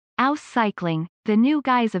AusCycling, the new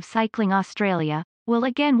guise of cycling Australia, will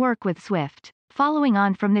again work with Zwift, following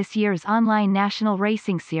on from this year's online national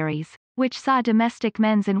racing series, which saw domestic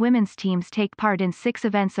men's and women's teams take part in 6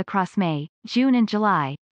 events across May, June and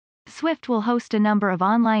July. Zwift will host a number of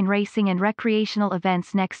online racing and recreational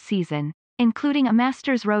events next season, including a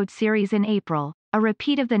Masters Road Series in April, a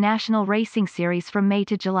repeat of the National Racing Series from May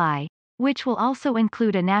to July, which will also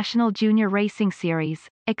include a National Junior Racing Series,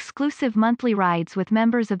 exclusive monthly rides with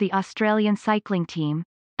members of the Australian cycling team,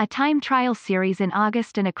 a time trial series in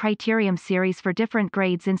August and a criterium series for different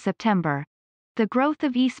grades in September. The growth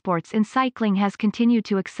of esports in cycling has continued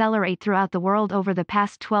to accelerate throughout the world over the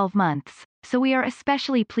past 12 months, so we are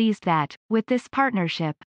especially pleased that, with this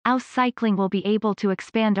partnership, AusCycling will be able to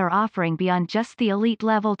expand our offering beyond just the elite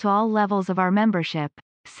level to all levels of our membership,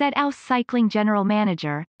 said AusCycling General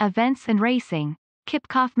Manager, Events and Racing, Kip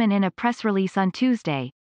Kaufman in a press release on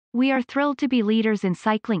Tuesday. We are thrilled to be leaders in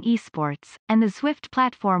cycling esports, and the Zwift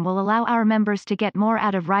platform will allow our members to get more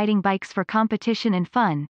out of riding bikes for competition and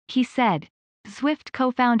fun, he said. Zwift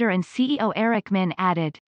co-founder and CEO Eric Min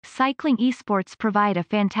added, "Cycling esports provide a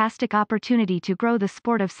fantastic opportunity to grow the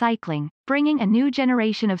sport of cycling, bringing a new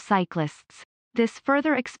generation of cyclists. This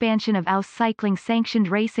further expansion of AusCycling sanctioned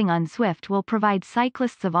racing on Zwift will provide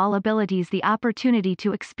cyclists of all abilities the opportunity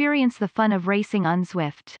to experience the fun of racing on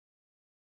Zwift."